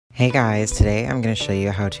Hey guys, today I'm going to show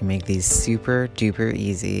you how to make these super duper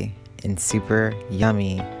easy and super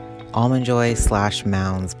yummy Almond Joy /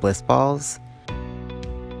 Mounds Bliss balls.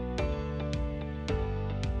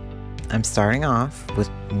 I'm starting off with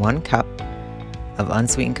 1 cup of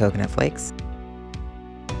unsweetened coconut flakes,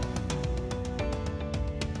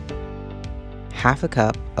 half a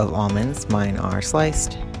cup of almonds, mine are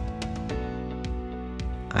sliced.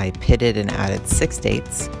 I pitted and added 6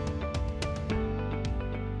 dates,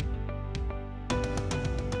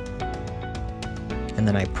 and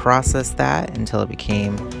then I processed that until it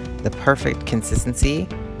became the perfect consistency.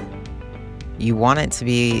 You want it to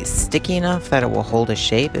be sticky enough that it will hold a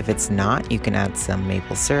shape. If it's not, you can add some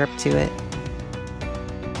maple syrup to it.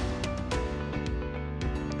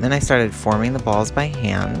 Then I started forming the balls by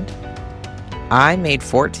hand. I made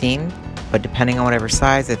 14, but depending on whatever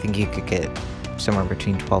size, I think you could get somewhere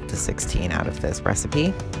between 12 to 16 out of this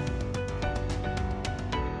recipe.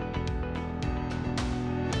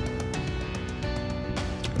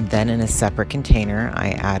 Then in a separate container, I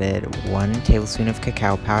added 1 tablespoon of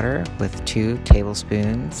cacao powder with 2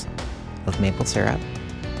 tablespoons of maple syrup.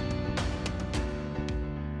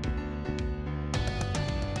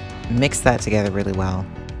 Mix that together really well.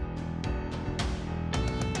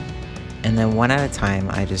 And then one at a time,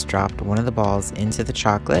 I just dropped one of the balls into the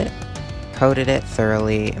chocolate, coated it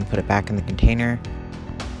thoroughly, and put it back in the container.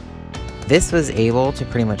 This was able to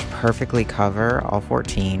pretty much perfectly cover all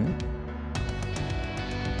 14.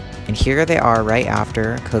 And here they are right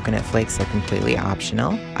after. Coconut flakes are completely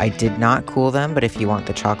optional. I did not cool them, but if you want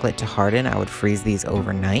the chocolate to harden, I would freeze these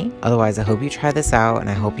overnight. Otherwise, I hope you try this out and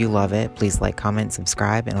I hope you love it. Please like, comment,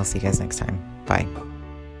 subscribe, and I'll see you guys next time. Bye.